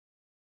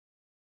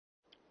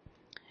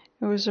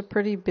It was a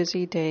pretty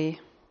busy day.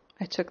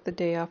 I took the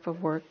day off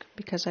of work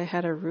because I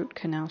had a root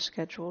canal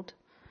scheduled.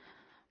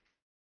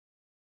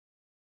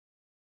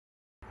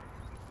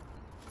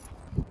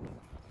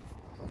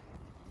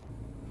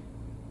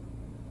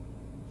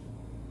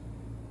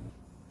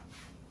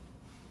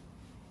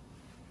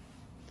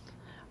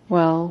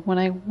 Well, when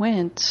I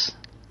went,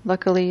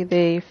 luckily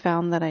they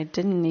found that I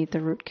didn't need the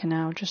root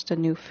canal, just a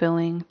new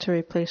filling to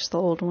replace the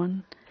old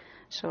one.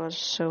 So I was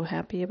so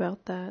happy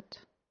about that.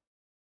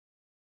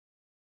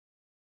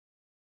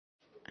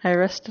 I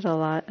rested a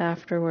lot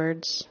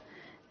afterwards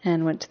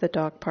and went to the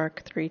dog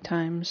park 3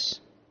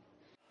 times.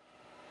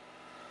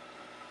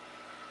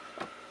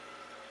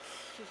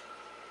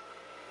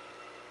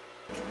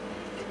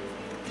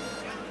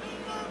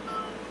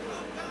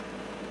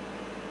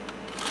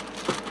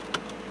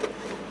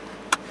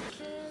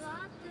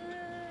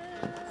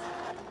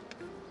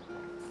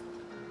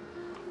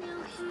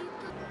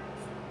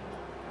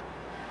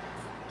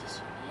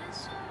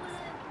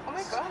 Oh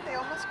my god, they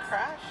almost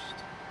crashed.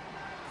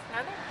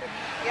 Now they're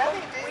Yeah,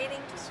 they did.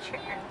 waiting to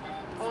turn.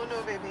 Oh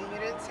no, baby, you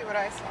didn't see what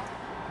I saw.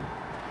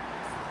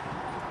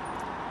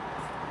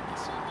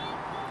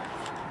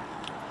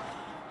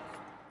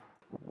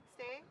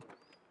 Stay.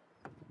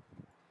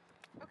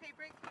 Okay,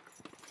 break.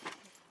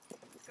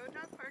 Go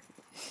dog park.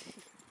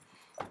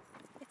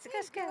 It's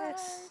Gus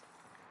Gus.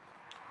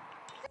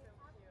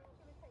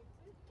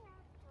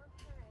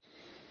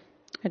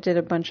 I did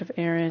a bunch of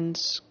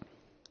errands,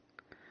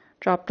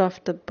 dropped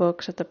off the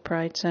books at the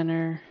Pride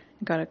Center,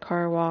 got a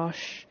car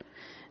wash,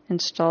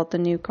 installed the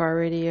new car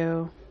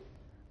radio.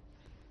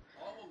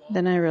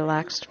 Then I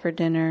relaxed for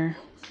dinner,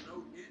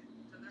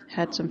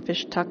 had some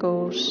fish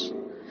tacos,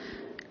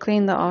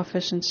 cleaned the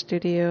office and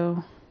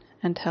studio,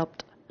 and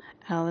helped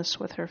Alice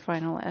with her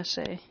final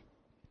essay.